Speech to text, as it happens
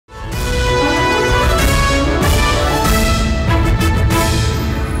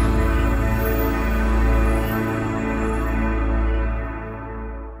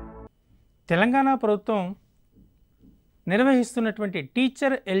తెలంగాణ ప్రభుత్వం నిర్వహిస్తున్నటువంటి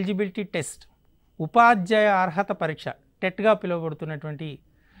teacher eligibility test ఉపాధ్యాయ అర్హత పరీక్ష టెట్గా పిలువబడుతున్నటువంటి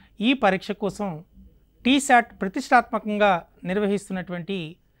ఈ పరీక్ష కోసం టీశాట్ ప్రతిష్టాత్మకంగా నిర్వహిస్తున్నటువంటి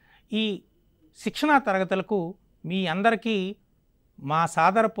ఈ శిక్షణా తరగతులకు మీ అందరికీ మా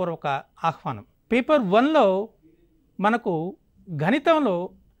సాదరపూర్వక ఆహ్వానం. పేపర్ 1లో మనకు గణితంలో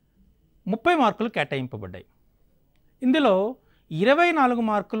 30 మార్కులు కేటాయింపబడ్డాయి. ఇందులో 24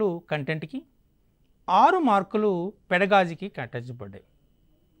 మార్కులు కంటెంట్కి, 6 మార్కులు పెడగాజీకి కేటాయించబడ్డాయి.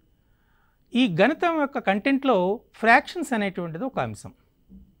 ఈ గణితం యొక్క కంటెంట్లో ఫ్రాక్షన్స్ అనేటువంటిది ఒక అంశం.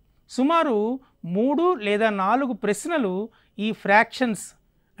 సుమారు 3 లేదా 4 ప్రశ్నలు ఈ ఫ్రాక్షన్స్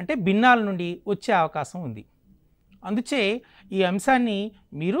అంటే భిన్నాల నుండి వచ్చే అవకాశం ఉంది. అందుచే ఈ అంశాన్ని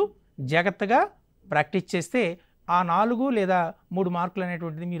మీరు జాగ్రత్తగా ప్రాక్టీస్ చేస్తే ఆ 4 లేదా 3 మార్కులు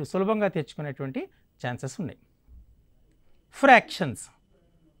అనేటువంటిది మీరు సులభంగా తెచ్చుకునేటువంటి ఛాన్సెస్ ఉన్నాయి. ఫ్రాక్షన్స్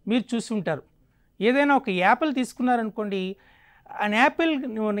మీరు చూసి ఉంటారు. ఏదైనా ఒక యాపిల్ తీసుకున్నారనుకోండి, ఆ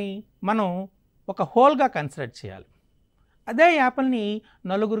యాపిల్ని మనం ఒక హోల్గా కన్సిడర్ చేయాలి. అదే యాపిల్ని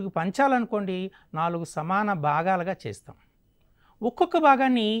నలుగురికి పంచాలనుకోండి, 4 సమాన భాగాలుగా చేస్తాం. ఒక్కొక్క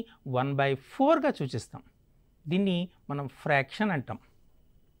భాగాన్ని 1/4గా సూచిస్తాం. దీన్ని మనం ఫ్రాక్షన్ అంటాం.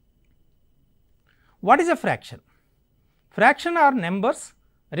 What is a fraction? Fraction are numbers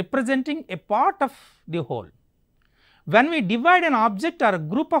representing a part of the whole. When we divide an object or a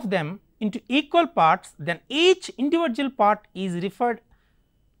group of them into equal parts, then each individual part is referred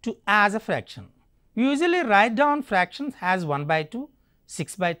to as a fraction. We usually write down fractions as 1/2,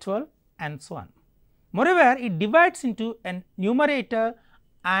 6/12 and so on. Moreover, it divides into a numerator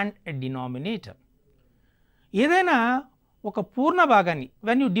and a denominator. ఏదైనా ఒక పూర్ణ భాగాన్ని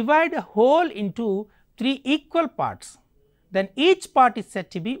when you divide a whole into 3 equal parts, then each part is said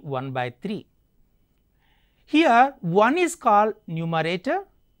to be 1/3. Here 1 is called numerator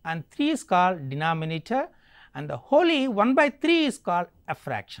and 3 is called denominator, and the wholly 1/3 is called a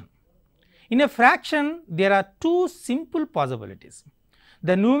fraction. In a fraction there are 2 simple possibilities.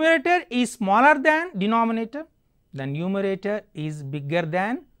 The numerator is smaller than denominator, the numerator is bigger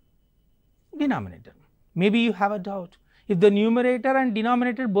than denominator. Maybe you have a doubt, if the numerator and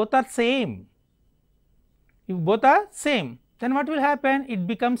denominator both are same, if both are same, then what will happen? It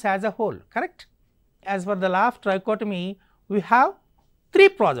becomes as a whole, correct? As for the law of trichotomy, we have 3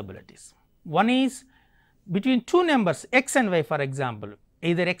 possibilities. One is between 2 numbers x and y, for example,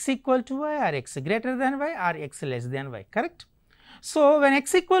 either x equal to y or x greater than y or x less than y, correct? So when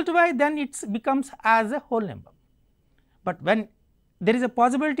x equal to y, then it becomes as a whole number. But when there is a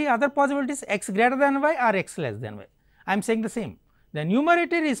possibility, other possibilities, x greater than y or x less than y, I am saying the same. The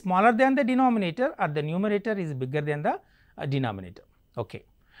numerator is smaller than the denominator or the numerator is bigger than the denominator. Okay.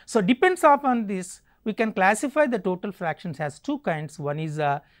 So depends upon this, we can classify the total fractions as 2 kinds. One is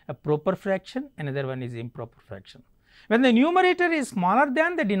a proper fraction, another one is improper fraction. When the numerator is smaller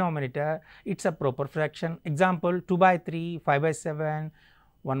than the denominator, it is a proper fraction. Example 2/3, 5/7,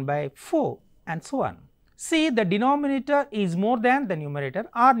 1/4 and so on. See, the denominator is more than the numerator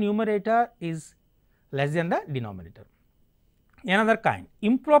or numerator is less than the denominator. Another kind,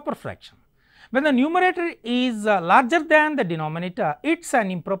 improper fraction. When the numerator is larger than the denominator, it is an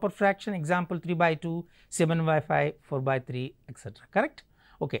improper fraction. Example 3/2, 7/5, 4/3, etc. Correct?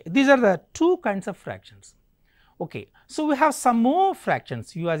 Okay. These are the 2 kinds of fractions. Okay. So we have some more fractions.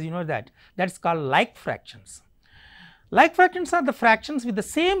 As you know that is called like fractions. Like fractions are the fractions with the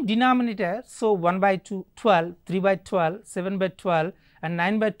same denominator. So 1/2, 12, 3/12, 7/12 and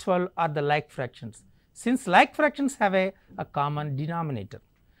 9/12 are the like fractions. Since like fractions have a common denominator,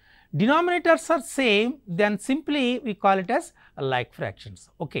 denominators are same, then simply we call it as like fractions.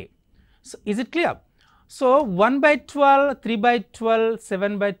 Okay. So is it clear? So 1/12, 3/12,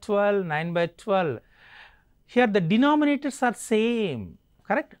 7/12, 9/12, here the denominators are same,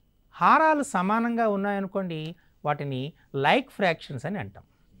 correct? హారాలు సమానంగా ఉన్నాయనుకోండి, వాటిని like fractions అని అంటాం,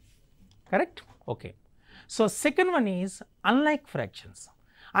 correct? Okay. So second one is unlike fractions.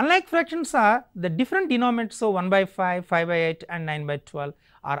 Unlike fractions are the different denominators. So 1/5, 5/8 and 9/12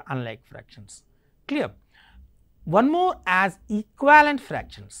 are unlike fractions. Clear? One more as equivalent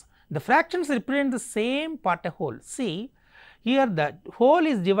fractions. The fractions represent the same part a whole. See, here the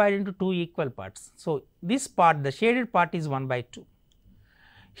whole is divided into 2 equal parts. So this part, the shaded part, is 1/2.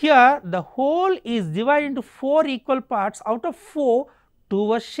 Here the whole is divided into 4 equal parts. Out of 4, 2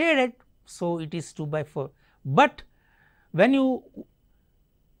 were shaded, so it is 2/4. But when you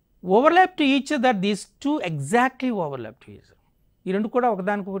overlap to each other, these 2 exactly overlap to each other. ఈ రెండు కూడా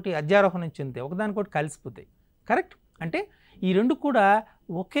ఒకదానికొకటి అధ్యారోహణం చెందుతాయి, ఒకదానికొకటి కలిసిపోతాయి, correct? అంటే ఈ రెండు కూడా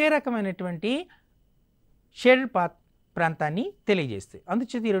ఒకే రకమైనటువంటి షేడెడ్ పాత్ ప్రాంతాన్ని తెలియజేస్తాయి.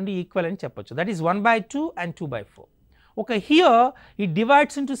 అందుచేత ఈ రెండు ఈక్వల్ అని చెప్పొచ్చు. That is 1/2 and 2/4. Okay, here it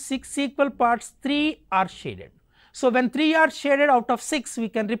divides into 6 equal parts, 3 are shaded. So when 3 are shaded out of 6, we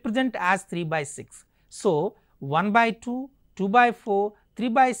can represent as 3/6. So 1/2, 2/4,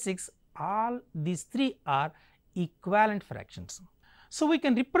 3/6, all these 3 are equivalent fractions. So we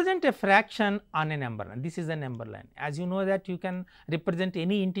can represent a fraction on a number line. This is a number line. As you know that you can represent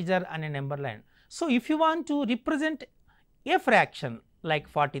any integer on a number line. So if you want to represent a fraction like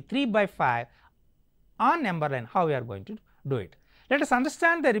 43/5 on number line, how we are going to do it? Let us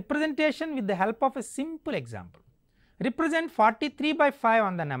understand the representation with the help of a simple example. Represent 43/5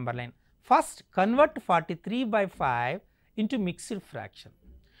 on the number line. First convert 43/5 into mixed fraction.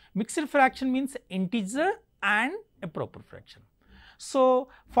 Mixed fraction means integer and a proper fraction. So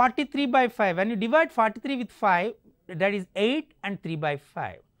 43/5, when you divide 43 with 5, that is 8 and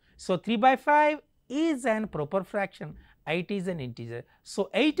 3/5. So 3/5 is an proper fraction, 8 is an integer. So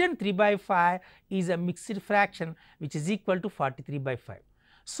 8 and 3/5 is a mixed fraction which is equal to 43/5.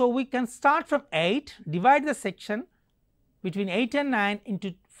 So we can start from 8, divide the section between 8 and 9 into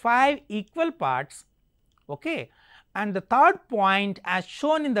 5 equal parts, okay. And the third point as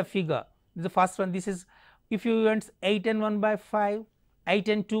shown in the figure, the first one, this is if you want 8 and 1/5, 8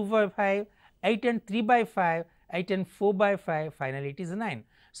 and 2/5, 8 and 3/5, 8 and 4/5, finally it is 9.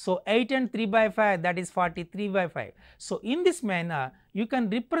 So 8 and 3/5, that is 43/5. So in this manner you can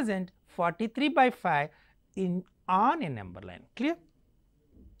represent 43/5 on a number line. Clear?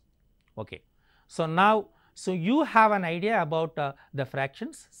 Okay. So now, so you have an idea about the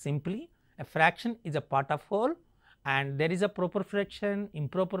fractions. Simply, a fraction is a part of whole, and there is a proper fraction,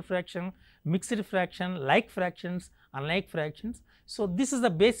 improper fraction, mixed fraction, like fractions, unlike fractions. So this is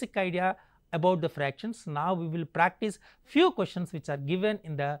the basic idea about the fractions. Now we will practice few questions which are given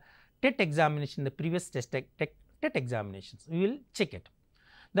in the TET examination, the previous TET examinations. We will check it.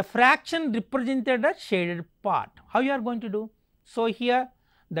 The fraction represented a shaded part. How you are going to do? So here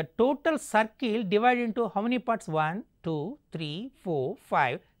the total circle divided into how many parts? 1, 2, 3, 4,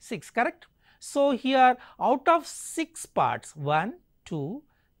 5, 6, correct? So here out of 6 parts, 1, 2,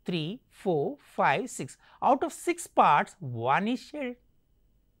 3, 4, 5, 6, out of 6 parts 1 is shaded,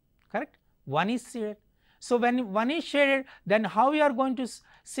 correct? 1 is shaded. So when 1 is shaded, then how we are going to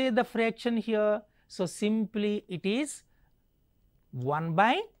say the fraction here? So simply it is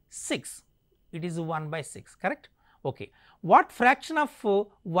 1/6, it is 1/6, correct? Okay. What fraction of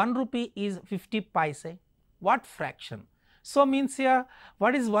 1 rupee is 50 paise? What fraction? So means here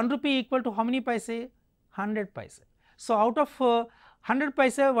what is 1 rupee equal to how many paise? 100 paise. So out of 100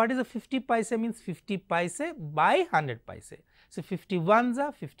 paise, what is the 50 paise? Means 50 paise by 100 paise. So 51s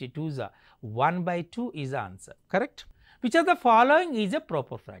are 52s are 1/2 is the answer, correct? Which of the following is a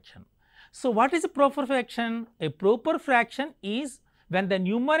proper fraction? So what is a proper fraction? A proper fraction is when the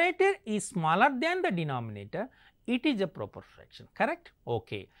numerator is smaller than the denominator, it is a proper fraction, correct?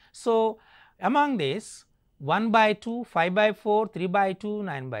 Okay. So among this 1/2, 5/4, 3/2,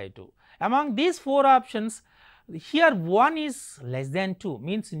 9/2. Among these 4 options, here 1 is less than 2,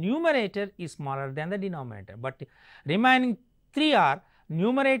 means numerator is smaller than the denominator, but remaining 3 are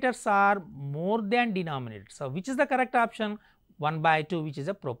numerators are more than denominators. So which is the correct option? 1/2, which is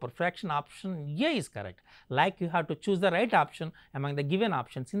a proper fraction. Option A is correct. Like you have to choose the right option among the given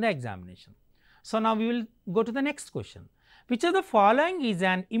options in the examination. So now we will go to the next question. Which of the following is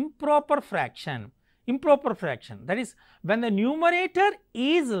an improper fraction? Improper fraction, that is when the numerator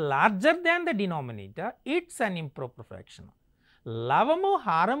is larger than the denominator, it's an improper fraction. లవము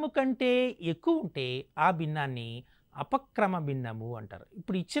హారము కంటే ఎక్కువ ఉంటే ఆ భిన్నాన్ని అపక్రమ భిన్నము అంటారు.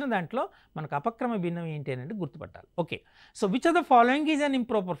 ఇప్పుడు ఇచ్చిన దాంట్లో మనకు అపక్రమ భిన్నం ఏంటి అనేది గుర్తుపట్టాలి. Okay. So which of the following is an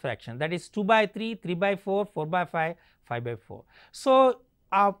improper fraction? That is 2/3, 3/4, 4/5, 5/4. So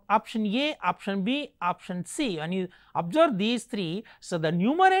option A, option B, option C, when you observe these 3, so the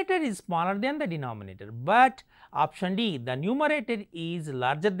numerator is smaller than the denominator, but option D, the numerator is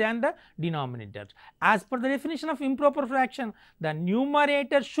larger than the denominator. As per the definition of improper fraction, the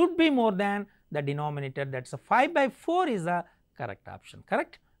numerator should be more than the denominator, that is 5/4 is the correct option,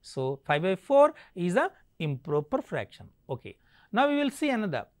 correct? So 5/4 is a improper fraction. Okay. Now we will see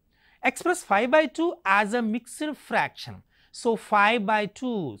another. Express 5/2 as a mixed fraction. So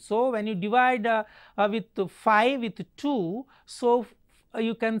 5/2. So when you divide with 5 with 2, so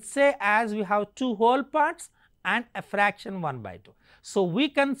you can say as we have 2 whole parts and a fraction 1/2. So we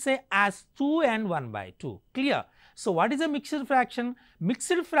can say as 2 and 1/2. Clear? So what is a mixed fraction?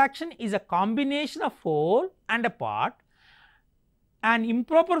 Mixed fraction is a combination of whole and a part. An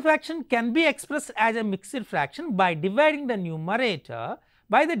improper fraction can be expressed as a mixed fraction by dividing the numerator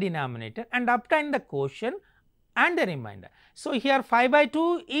by the denominator and obtain the quotient and a remainder. So, here 5 by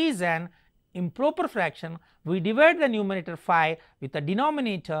 2 is an improper fraction. We divide the numerator 5 with the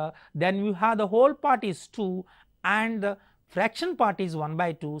denominator, then we have the whole part is 2 and the fraction part is 1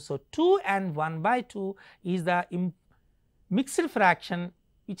 by 2. So, 2 and 1 by 2 is the mixed fraction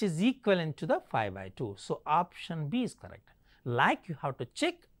which is equivalent to the 5 by 2. So, option B is correct. Like you have to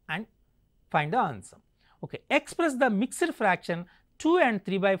check and find the answer. Okay. Express the mixed fraction 2 and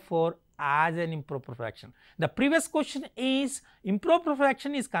 3 by 4 as an improper fraction. The previous question is improper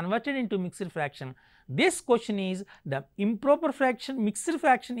fraction is converted into mixed fraction. This question is the improper fraction, mixed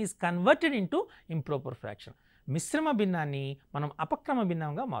fraction is converted into improper fraction. మిశ్రమ భిన్నాన్ని మనం అపక్రమ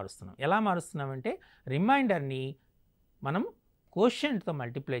భిన్నంగా మారుస్తున్నాం. ఎలా మారుస్తున్నాం అంటే రిమైండర్ని మనం కోషియంట్తో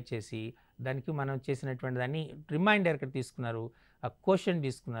multiply చేసి దానికి మనం చేసినటువంటి దాన్ని రిమైండర్ ఇక్కడ తీసుకున్నారు, ఆ కోషియంట్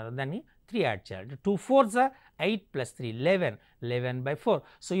తీసుకున్నారు, దాన్ని 3 యాడ్ చేయాలి. 2 4s are 8 plus 3 11, 11 by 4.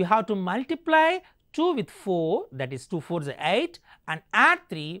 So, you have to multiply 2 with 4, that is 2 4s are 8 and add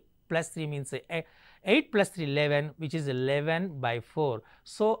 3 plus 3 means 8 plus 3 11, which is 11 by 4.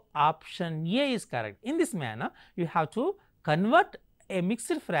 So, option A is correct. In this manner you have to convert a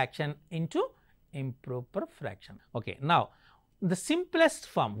mixed fraction into improper fraction. Okay. Now, the simplest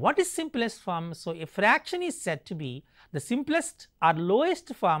form. What is simplest form? So, a fraction is said to be the simplest or lowest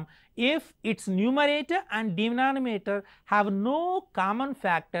form if its numerator and denominator have no common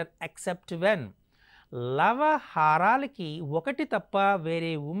factor except when లవ హారాలకి ఒకటి తప్ప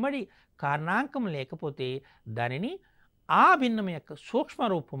వేరే ఉమ్మడి కారణాంకం లేకపోతే దానిని ఆ భిన్నం యొక్క సూక్ష్మ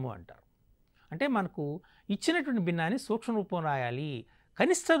రూపము అంటారు. అంటే మనకు ఇచ్చినటువంటి భిన్నాన్ని సూక్ష్మ రూపం రాయాలి,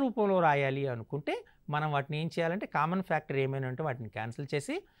 కనిష్ట రూపంలో రాయాలి అనుకుంటే మనం వాటిని ఏం చేయాలంటే కామన్ ఫ్యాక్టర్ ఏమైనా ఉంటే వాటిని క్యాన్సిల్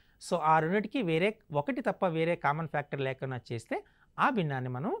చేసి, సో ఆ రెండింటికి వేరే ఒకటి తప్ప వేరే కామన్ ఫ్యాక్టర్ లేకుండా చేస్తే ఆ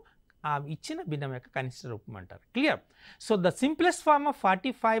భిన్నాన్ని మనం ఆ ఇచ్చిన భిన్నం యొక్క కనిష్ట రూపం అంటారు. Clear? So the simplest form of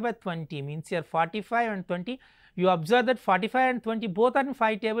 45 by 20 means here 45 and 20. You observe that 45 and 20 both are in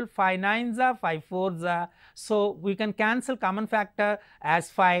 5 table, 5 9s are, 5 4s are. So, we can cancel common factor as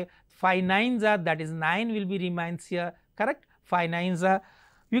 5 9s are, that is 9 will be remains here, correct? 5 9s are.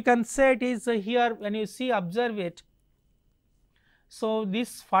 You can say it is here when you see, observe it. So,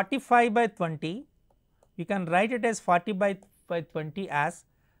 this 45 by 20 you can write it as 40 by 20 as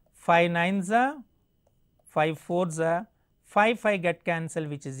 5 9s are, 5 4s are, 5 get cancelled,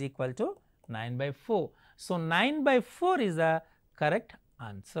 which is equal to 9 by 4. So, 9 by 4 is the correct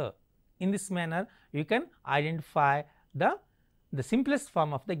answer. In this manner you can identify the simplest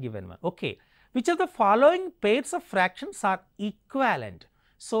form of the given one. Okay. Which of the following pairs of fractions are equivalent?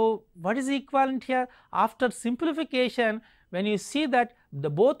 So, what is equivalent here? After simplification, when you see that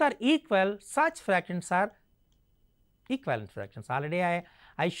the both are equal, such fractions are equivalent fractions. Already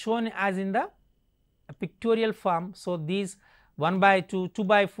I shown as in the pictorial form. So, these 1 by 2, 2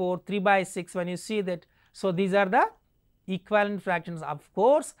 by 4, 3 by 6, when you see that, so these are the equivalent fractions. Of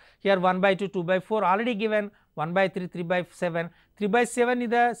course, here 1 by 2, 2 by 4 already given, 1 by 3, 3 by 7, 3 by 7 is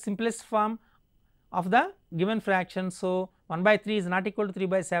the simplest form of the given fraction. So, 1 by 3 is not equal to 3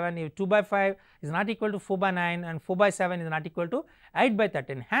 by 7, if 2 by 5 is not equal to 4 by 9 and 4 by 7 is not equal to 8 by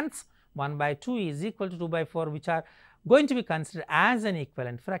 13. Hence, 1 by 2 is equal to 2 by 4, which are going to be considered as an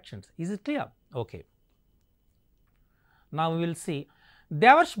equivalent fractions. Is it clear? Okay. Now, we will see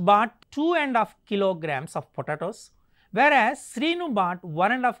Devers bought 2.5 kilograms of potatoes, whereas Srinu bought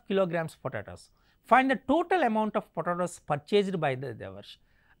 1.5 kilograms potatoes. Find the total amount of potatoes purchased by the Devers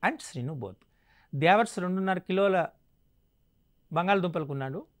and Srinu both. Devers 2.5 కిలోల బంగాళదుంపలు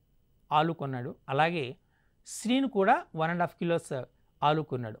కొన్నాడు, ఆలు కొన్నాడు. అలాగే శ్రీను కూడా 1.5 kilos ఆలు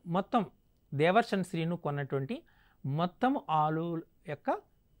కొన్నాడు. మొత్తం దేవర్స్ అండ్ శ్రీను కొన్నటువంటి మొత్తం ఆలు యొక్క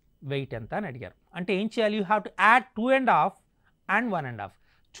వెయిట్ ఎంత అని అడిగారు. అంటే ఏం చేయాలి? You have to add 2.5 and 1.5,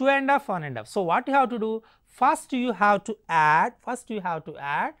 2.5 1.5. So, what you have to do? First you have to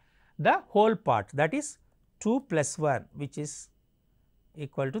add the whole part, that is 2 plus 1, which is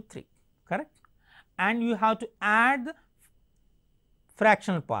equal to 3, correct? And you have to add the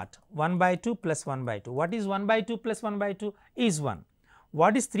fractional part, 1 by 2 plus 1 by 2. What is 1 by 2 plus 1 by 2? Is 1.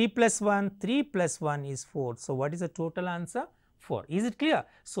 What is 3 plus 1? 3 plus 1 is 4. So, what is the total answer? 4. Is it clear?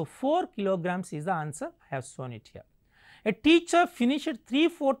 So, 4 kilograms is the answer. I have shown it here. A teacher finished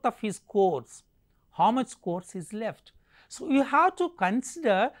 3/4 of his course. How much course is left? So, you have to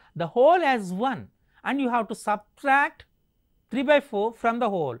consider the whole as 1 and you have to subtract 3 by 4 from the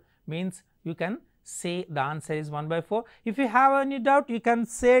whole, means you can say the answer is 1 by 4. If you have any doubt, you can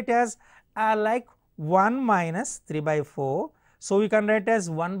say it as like 1 minus 3 by 4. So, we can write as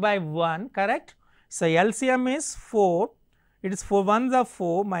 1 by 1, correct? So, LCM is 4, it is 4 1s are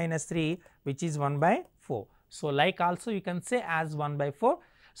 4 minus 3, which is 1 by 4. So, like also you can say as 1 by 4.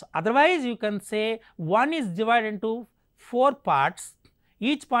 So, otherwise you can say 1 is divided into 4 parts,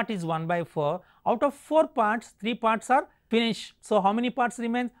 each part is 1 by 4, out of 4 parts 3 parts are finished. So, how many parts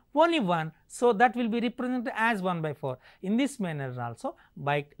remains? Only 1. So, that will be represented as 1 by 4. In this manner also,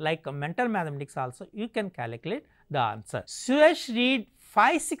 by like mental mathematics also you can calculate the answer. Suresh read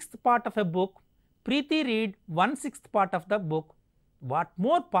 5/6 part of a book, Preeti read 1/6 part of the book. What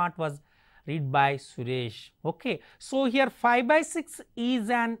more part was read by Suresh? Okay. So, here 5/6 is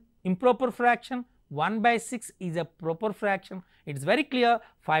an improper fraction, 1/6 is a proper fraction. It is very clear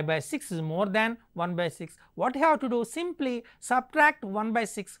 5/6 is more than 1/6. What you have to do? Simply subtract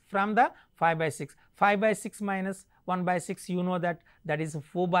 1/6 from the 5/6. 5/6 minus 1/6, you know that is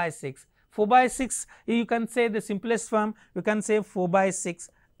 4/6. 4/6 you can say the simplest form, you can say 4/6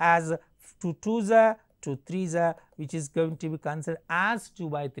 as 2 2s, 2 3s, which is going to be considered as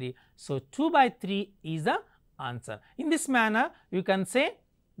 2/3. So, 2/3 is the answer. In this manner you can say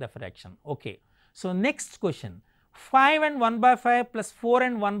the fraction. Okay. So, next question, 5 and 1/5 plus 4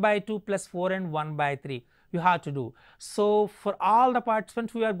 and 1/2 plus 4 and 1/3 you have to do. So, for all the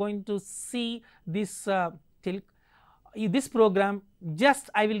participants we are going to see this this program. Just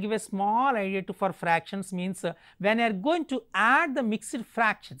I will give a small idea for fractions. Means when you are going to add the mixed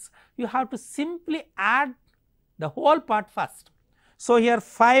fractions, you have to simply add the whole part first. So, here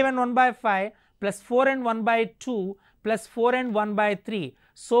 5 and 1/5 plus 4 and 1/2 plus 4 and 1/3.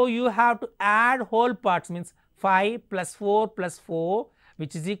 So, you have to add whole parts, means 5 plus 4 plus 4,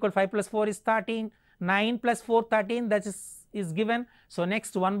 which is equal 5 plus 4 is 13, 9 plus 4 13, that is given. So,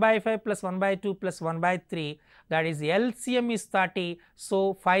 next 1/5 plus 1/2 plus 1/3, that is LCM is 30.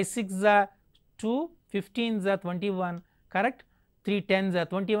 So, 5 6s are 2, 15s are 21, correct, 3 10s are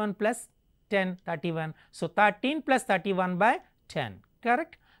 21 plus 10 31. So, 13 plus 31 by 10,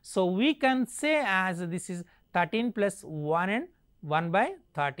 correct. So, we can say as this is 13 plus 1 and 1 by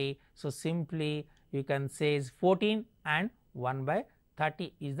 30. So, simply you can say is 14 and 1 by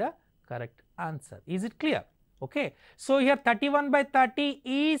 30 is the correct answer. Is it clear? Okay. So, here 31 by 30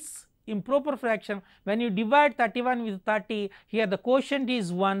 is improper fraction. When you divide 31 with 30, here the quotient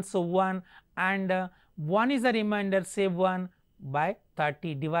is 1. So, 1 and 1 is the remainder, say 1 by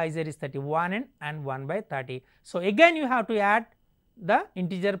 30, divisor is 31 and 1 by 30. So, again you have to add the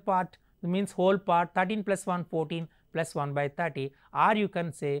integer part, means whole part, 13 plus 1 14 plus 1 by 30, or you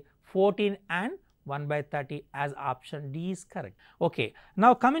can say 14 and 1 by 30 as option D is correct. Okay.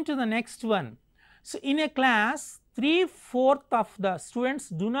 Now, coming to the next one. So, in a class 3/4 of the students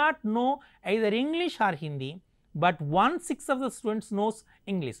do not know either English or Hindi, but 1/6 of the students knows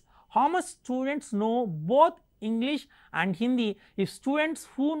English. How much students know both English and Hindi if students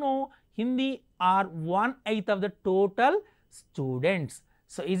who know Hindi are 1/8 of the total students?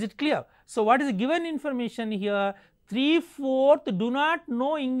 So, is it clear? So, what is the given information here? 3/4 do not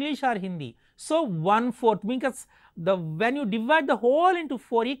know English or Hindi. So, 1/4, because when you divide the whole into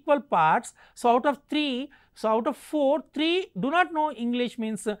 4 equal parts, so out of 3, so out of 4, 3 do not know English,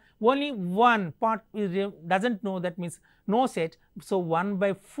 means only 1 part does not know, that means knows it. So,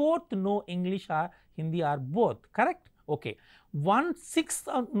 1/4 know English or Hindi are both, correct. Okay. 1/6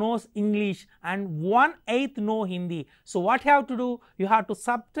 knows English and 1/8 know Hindi. So, what you have to do? You have to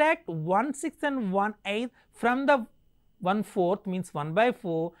subtract 1/6 and 1/8 from the 1/4, means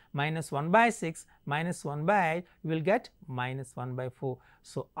 1/4 minus 1/6 minus 1/8, you will get minus 1/4.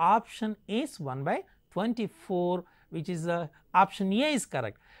 So, option is 1/24, which is option A is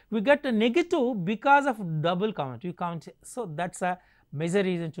correct. We get a negative because of double count, you count. So, that is a major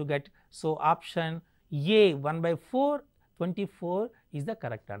reason to get. So, option A 1/4 24 is the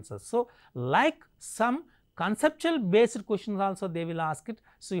correct answer. So, like some conceptual based questions also they will ask it.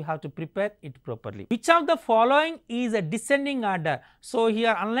 So, you have to prepare it properly. Which of the following is a descending order? So,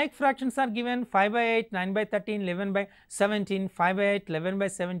 here unlike fractions are given 5/8, 9/13, 11/17, 5/8,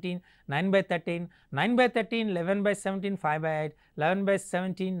 11/17, 9/13, 9/13, 11/17, 5/8,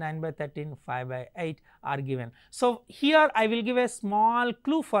 11/17, 9/13, 5/8 are given. So, here I will give a small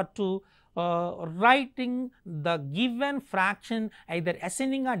clue for two. Writing the given fraction either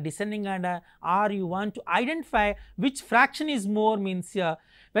ascending or descending order, or you want to identify which fraction is more, means here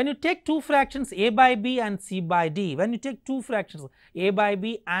when you take two fractions A by B and C by D, when you take two fractions A by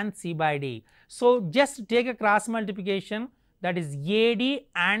B and C by D, so just take a cross multiplication, that is AD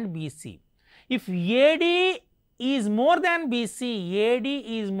and BC. If AD is more than BC, AD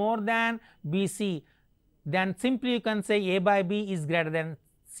is more than BC, then simply you can say A by B is greater than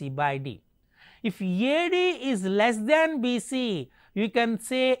C by D. If AD is less than BC, you can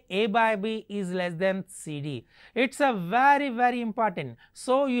say A by B is less than CD. It is a very important.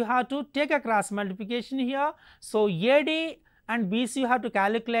 So, you have to take a cross multiplication here. So, AD and BC you have to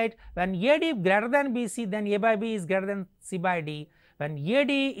calculate. When AD greater than BC, then A by B is greater than C by D. When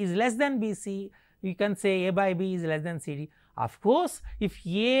AD is less than BC, you can say A by B is less than CD. Of course, if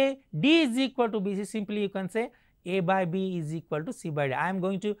AD is equal to BC, simply you can say A by B is equal to C by D. I am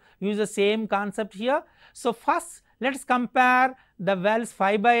going to use the same concept here. So, first let us compare the values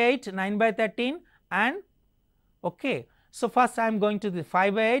 5 by 8, 9 by 13 and okay. So, first I am going to the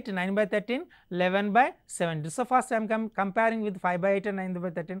 5 by 8, 9 by 13, 11 by 17. So, first I am comparing with 5 by 8 and 9 by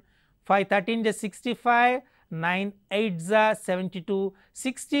 13. 5 13 is 65, 9 8 is 72,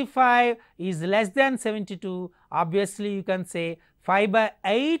 65 is less than 72. Obviously, you can say 5 by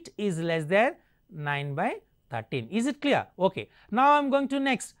 8 is less than 9 by 13. Is it clear? Okay. Now, I am going to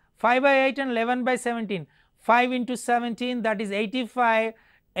next 5 by 8 and 11 by 17. 5 into 17, that is 85,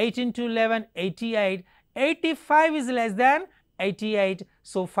 8 into 11 88. 85 is less than 88.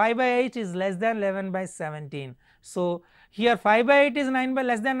 So, 5 by 8 is less than 11 by 17. So, here 5 by 8 is 9 by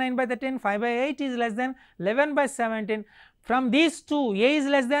less than 9 by 13, 5 by 8 is less than 11 by 17. From these two, A is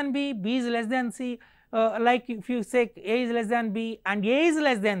less than B, B is less than C, like if you say A is less than B and A is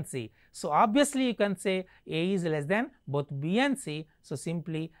less than C. So, obviously, you can say A is less than both B and C. So,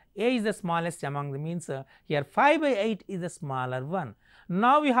 simply A is the smallest among the means here 5 by 8 is the smaller one.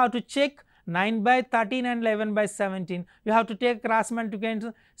 Now, we have to check 9 by 13 and 11 by 17. You have to take cross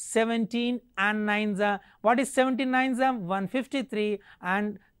multiplication 17 and 9s. What is 17 9s? 153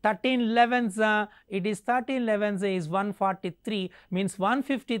 and 13 11s. It is 13 11s is 143, means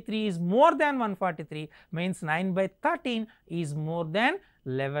 153 is more than 143, means 9 by 13 is more than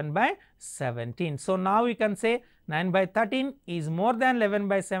 11 by 17. So, now we can say 9 by 13 is more than 11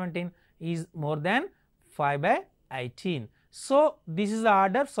 by 17 is more than 5 by 18. So, this is the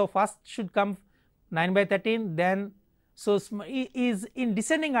order. So, first should come 9 by 13, then so is in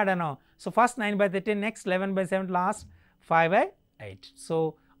descending order now. So, first 9 by 13, next 11 by 7, last 5 by 8.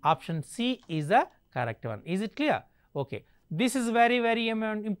 So, option C is the correct one. Is it clear? Okay. This is very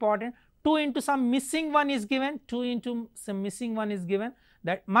important. 2 into some missing one is given, 2 into some missing one is given,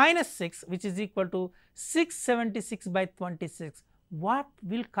 that minus 6, which is equal to 676 by 26. What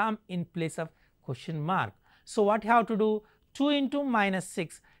will come in place of question mark? So, what you have to do? 2 into minus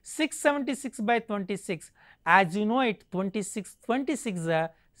 6, 676 by 26, as you know it 26 is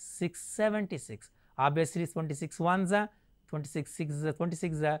 676, obviously 26 ones 26 6 is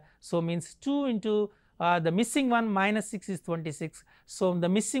 26. So, means 2 into the missing one minus 6 is 26. So, the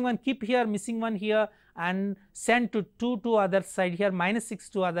missing one keep here, missing one here and send to 2 to other side here, minus 6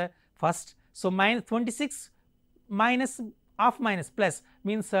 to other first. So, minus 26 minus of minus plus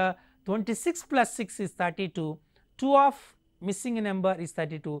means 26 plus 6 is 32, 2 of missing number is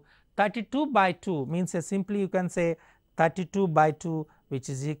 32, 32 by 2 means simply you can say 32 by 2, which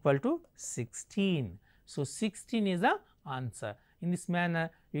is equal to 16. So, 16 is the answer. In this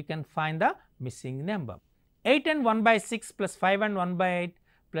manner you can find the missing number. 8 and 1 by 6 plus 5 and 1 by 8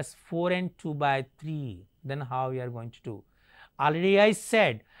 plus 4 and 2 by 3, then how we are going to do? Already I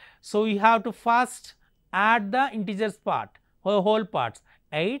said. So, we have to first add the integers part, whole parts,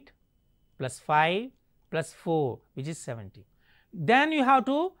 8 plus 5 plus 4, which is 70. Then you have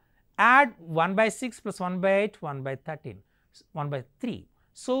to add 1 by 6 plus 1 by 8, 1 by 13, 1 by 3.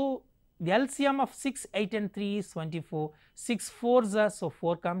 So, the LCM of 6, 8 and 3 is 24, 6 4s, so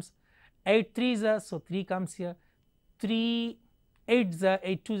 4 comes, 8 3s, so 3 comes here, 3 8s,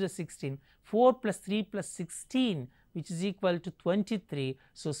 8 2s, 16, 4 plus 3 plus 16, which is equal to 23.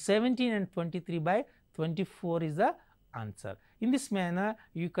 So, 17 and 23 by 24 is the answer. In this manner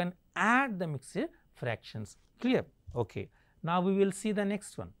you can add the mixed fractions. Clear? Okay. Now, we will see the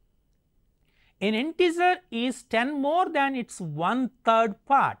next one. An integer is 10 more than its 1/3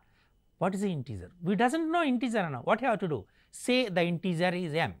 part. What is the integer? We doesn't know integer now. What you have to do? Say the integer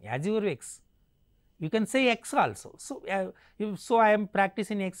is m, as your x. You can say x also. So, I am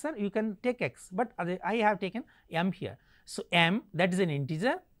practicing x, you can take x, but I have taken m here. So, m, that is an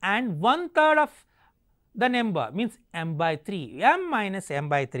integer and 1/3 of the number means m by 3, m minus m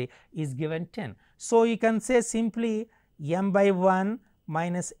by 3 is given 10. So, you can say simply m by 1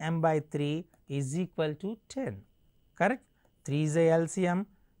 minus m by 3 is equal to 10, correct? 3 is a LCM.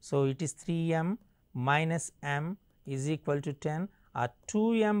 So, it is 3m minus m is equal to 10, or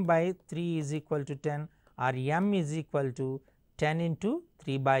 2m by 3 is equal to 10, or m is equal to 10 into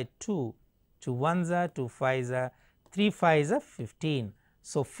 3 by 2, 2 1s are 2 5s are 3 5s are 15.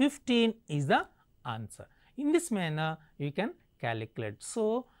 So, 15 is the answer. In this manner you can calculate.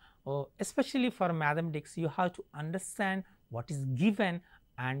 So, especially for mathematics you have to understand what is given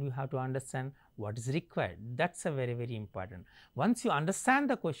and you have to understand what is required. That is a very important. Once you understand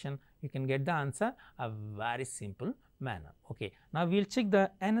the question, you can get the answer a very simple manner. Okay. Now, we will check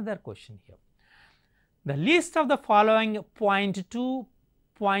the another question here. The list of the following 0.2,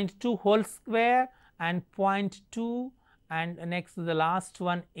 0.2 whole square and 0.2, and next the last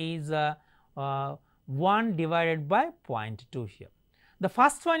one is 1 divided by 0.2 here. The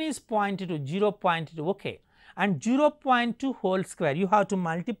first one is 0.2, 0.2, okay, and 0.2 whole square, you have to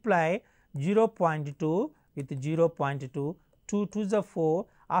multiply 0.2 with 0.2, 2 2s the 4,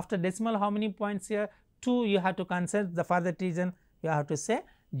 after decimal how many points here, 2, you have to consider the further reason, you have to say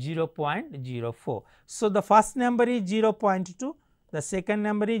 0.04. So, the first number is 0.2, the second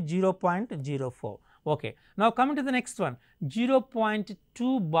number is 0.04. Okay. Now, coming to the next one,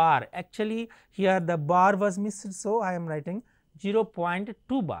 0.2 bar, actually here the bar was missed, so I am writing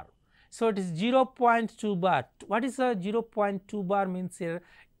 0.2 bar. So, it is 0.2 bar. What is a 0.2 bar means here?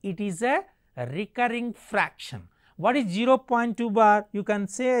 It is a recurring fraction. What is 0.2 bar? You can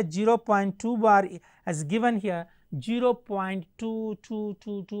say 0.2 bar as given here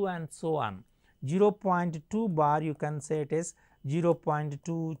 0.2222 and so on. 0.2 bar you can say it is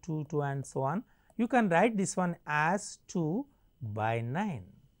 0.222 and so on. You can write this one as 2 by 9,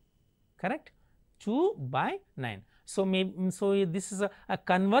 correct, 2 by 9. So, this is a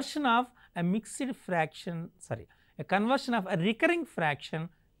conversion of a mixed fraction, sorry, a conversion of a recurring fraction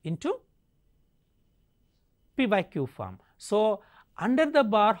into P by Q form. So, under the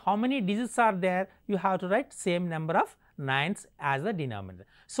bar how many digits are there, you have to write same number of 9s as a denominator.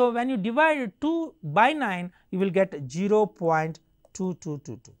 So, when you divide 2 by 9 you will get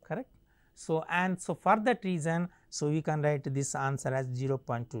 0.2222, correct. So, and so for that reason, so you can write this answer as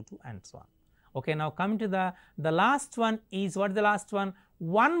 0.22 and so on. Okay, now coming to the last one is, what is the last one?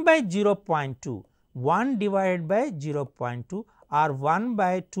 1 by 0.2, 1 divided by 0.2 or 1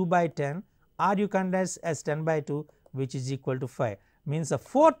 by 2 by 10, or you can write as 10 by 2 which is equal to 5, means the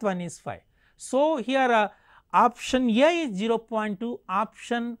fourth one is 5. So, here option A is 0.2,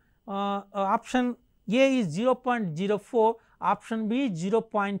 option A is 0.04, option B is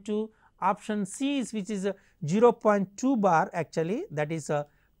 0.2, option C is which is 0.2 bar, actually that is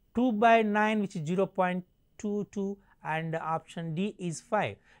 2 by 9 which is 0.22, and option D is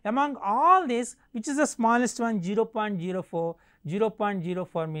 5. Among all this, which is the smallest one? 0.04,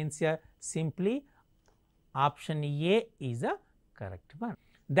 0.04 means here simply option A is the correct one.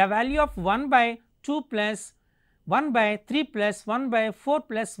 The value of 1 by 2 plus 1 by 3 plus 1 by 4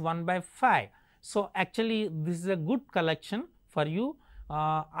 plus 1 by 5. So, actually this is a good collection for you.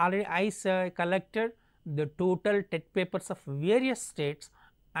 Already I collected the total TET papers of various states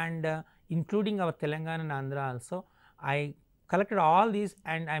and including our Telangana and Andhra also. I collected all these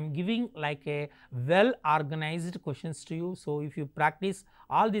and I am giving like a well organized questions to you. So, if you practice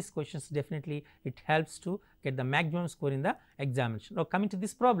all these questions, definitely it helps to get the maximum score in the examination. Now, coming to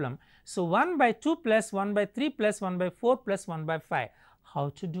this problem. So, 1 by 2 plus 1 by 3 plus 1 by 4 plus 1 by 5, how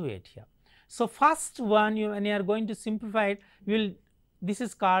to do it here? So, first one when you are going to simplify it, you will, this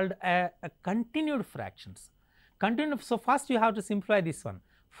is called a continued fractions. Continued. So, first you have to simplify this one,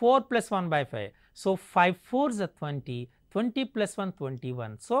 4 plus 1 by 5. So, 5 4s are 20, 20 plus 1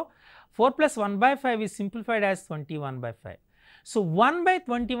 21. So, 4 plus 1 by 5 is simplified as 21 by 5. So, 1 by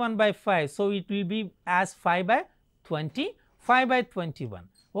 21 by 5. So, it will be as 5 by 20, 5 by 21.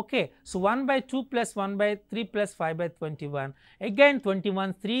 Okay. So, 1 by 2 plus 1 by 3 plus 5 by 21. Again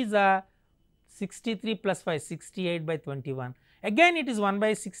 21 3s are 63 plus 5, 68 by 21. Again it is 1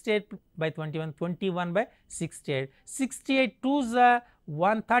 by 68 by 21, 21 by 68. 68 2s are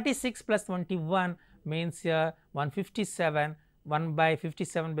 136 plus 21 means here 157, 1 by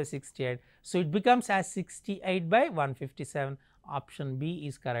 57 by 68. So, it becomes as 68 by 157. Option B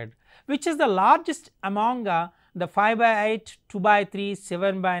is correct. Which is the largest among the 5 by 8, 2 by 3,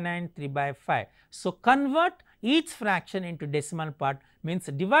 7 by 9, 3 by 5. So, convert each fraction into decimal part, means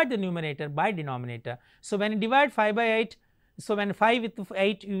divide the numerator by denominator. So, when you divide 5 by 8, so when 5 with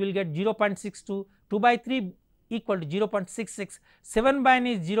 8 you will get 0.62, 2 by 3 equal to 0.66, 7 by 9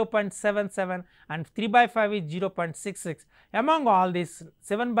 is 0.77 and 3 by 5 is 0.66. Among all this,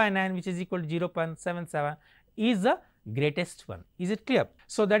 7 by 9 which is equal to 0.77 is the greatest one. Is it clear?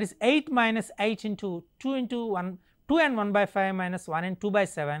 So, that is 8 minus 8 into 2 into 1, 2 and 1 by 5 minus 1 and 2 by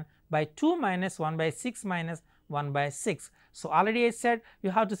 7 by 2 minus 1 by 6 minus 1 by 6. So, already I said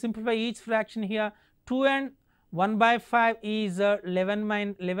you have to simplify each fraction here. 2 and 1 by 5 is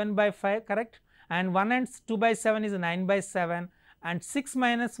 11 by 5, correct, and 1 and 2 by 7 is 9 by 7 and 6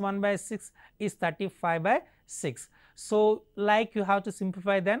 minus 1 by 6 is 35 by 6. So, like you have to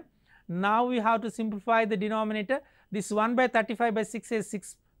simplify then. Now, we have to simplify the denominator. This 1 by 35 by 6 is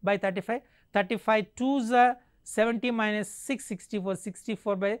 6 by 35, 35 2s are 70 minus 6, 64,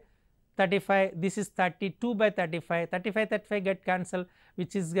 64 by 35, this is 32 by 35, 35 get cancelled,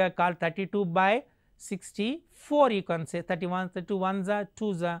 which is called 32 by 64, you can say 31, 32 1s are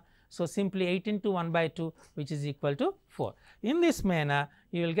 2s are. So, simply 8 into 1 by 2, which is equal to 4. In this manner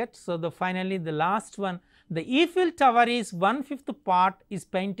you will get. So, finally the last one, the Eiffel Tower is 1/5 part is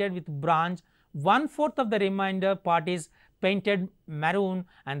painted with bronze, 1/4 of the remainder part is painted maroon,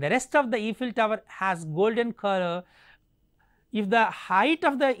 and the rest of the Eiffel Tower has golden color. If the height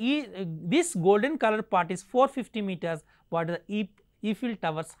of the this golden color part is 450 meters, what is the Eiffel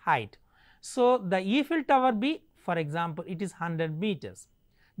Tower's height? So, the Eiffel Tower be, for example, it is 100 meters,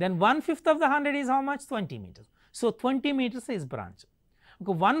 then 1/5 of the 100 is how much? 20 meters. So, 20 meters is branch.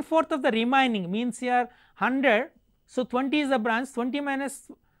 Okay, 1/4 of the remaining means here 100. So, 20 is the branch, 20 minus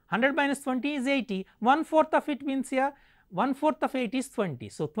 100 minus 20 is 80, 1/4 of it means here 1/4 of 80 is 20.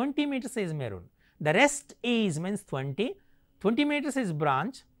 So, 20 meters is maroon, the rest is means 20 meters is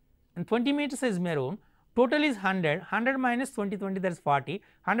branch and 20 meters is maroon, total is 100, 100 minus 20, 20 that is 40,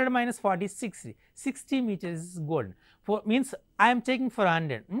 100 minus 40 is 60, 60 meters is golden. For means I am taking for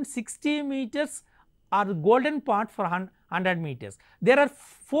 100, means 60 meters are the golden part for 100 meters. There are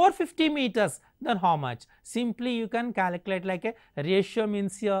 450 meters, then how much? Simply you can calculate like a ratio,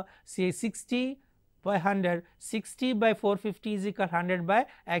 means here say 60 by 100, 60 by 450 is equal 100 by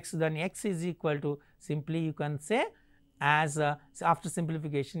x, then x is equal to, simply you can say as so after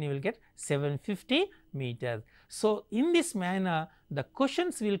simplification you will get 750 meters. So, in this manner the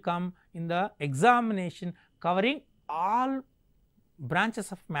questions will come in the examination covering all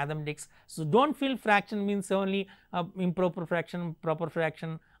branches of mathematics. So, do not feel fraction means only improper fraction, proper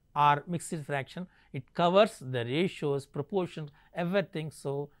fraction or mixed fraction, it covers the ratios, proportions, everything.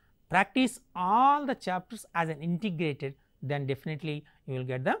 So, practice all the chapters as an integrated, then definitely you will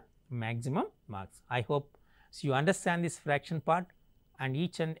get the maximum marks. I hope so you understand this fraction part, and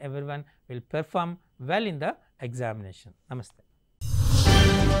each and everyone will perform well in the examination. Namaste.